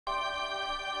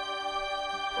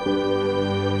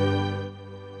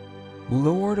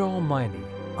Lord Almighty,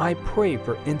 I pray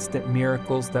for instant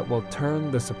miracles that will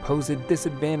turn the supposed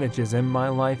disadvantages in my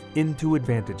life into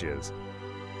advantages.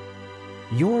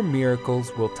 Your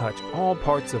miracles will touch all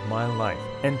parts of my life,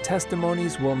 and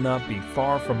testimonies will not be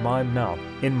far from my mouth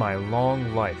in my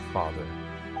long life, Father.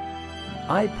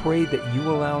 I pray that you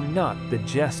allow not the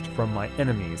jest from my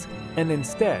enemies, and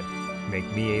instead make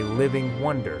me a living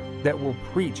wonder that will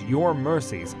preach your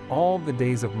mercies all the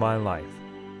days of my life.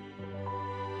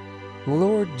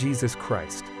 Lord Jesus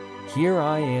Christ, here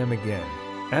I am again,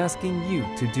 asking you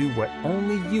to do what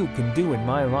only you can do in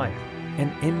my life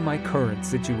and in my current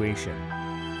situation.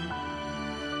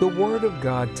 The Word of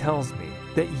God tells me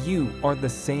that you are the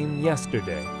same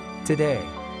yesterday, today,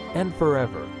 and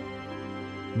forever.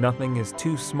 Nothing is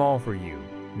too small for you,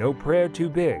 no prayer too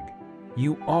big.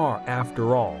 You are,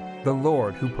 after all, the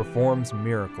Lord who performs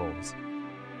miracles.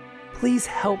 Please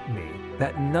help me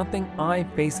that nothing I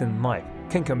face in life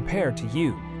can compare to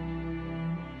you.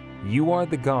 You are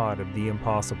the God of the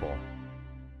impossible.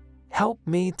 Help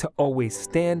me to always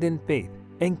stand in faith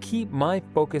and keep my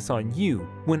focus on you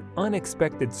when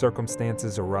unexpected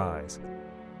circumstances arise.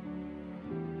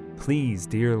 Please,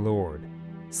 dear Lord,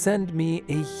 send me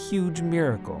a huge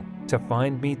miracle to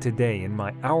find me today in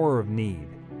my hour of need.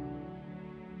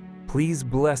 Please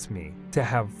bless me to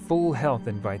have full health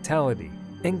and vitality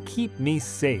and keep me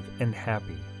safe and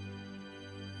happy.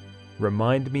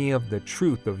 Remind me of the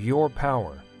truth of your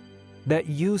power, that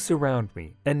you surround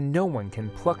me and no one can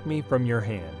pluck me from your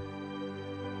hand.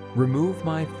 Remove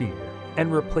my fear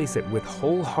and replace it with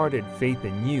wholehearted faith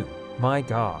in you, my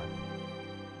God.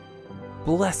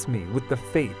 Bless me with the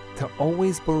faith to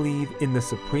always believe in the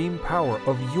supreme power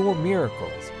of your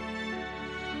miracles.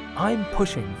 I'm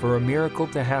pushing for a miracle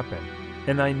to happen,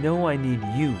 and I know I need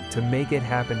you to make it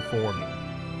happen for me.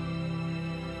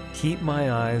 Keep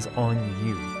my eyes on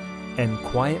you and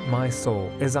quiet my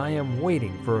soul as I am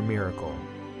waiting for a miracle.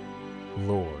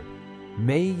 Lord,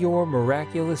 may your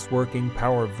miraculous working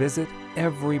power visit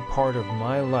every part of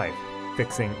my life,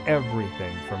 fixing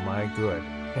everything for my good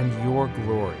and your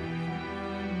glory.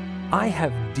 I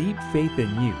have deep faith in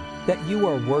you that you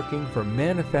are working for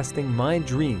manifesting my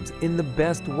dreams in the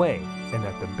best way and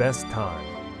at the best time.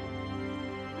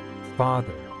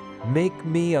 Father, make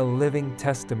me a living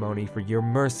testimony for your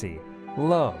mercy,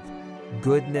 love,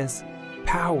 goodness,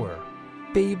 power,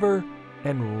 favor,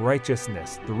 and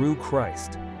righteousness through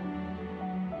Christ.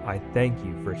 I thank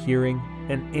you for hearing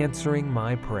and answering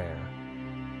my prayer.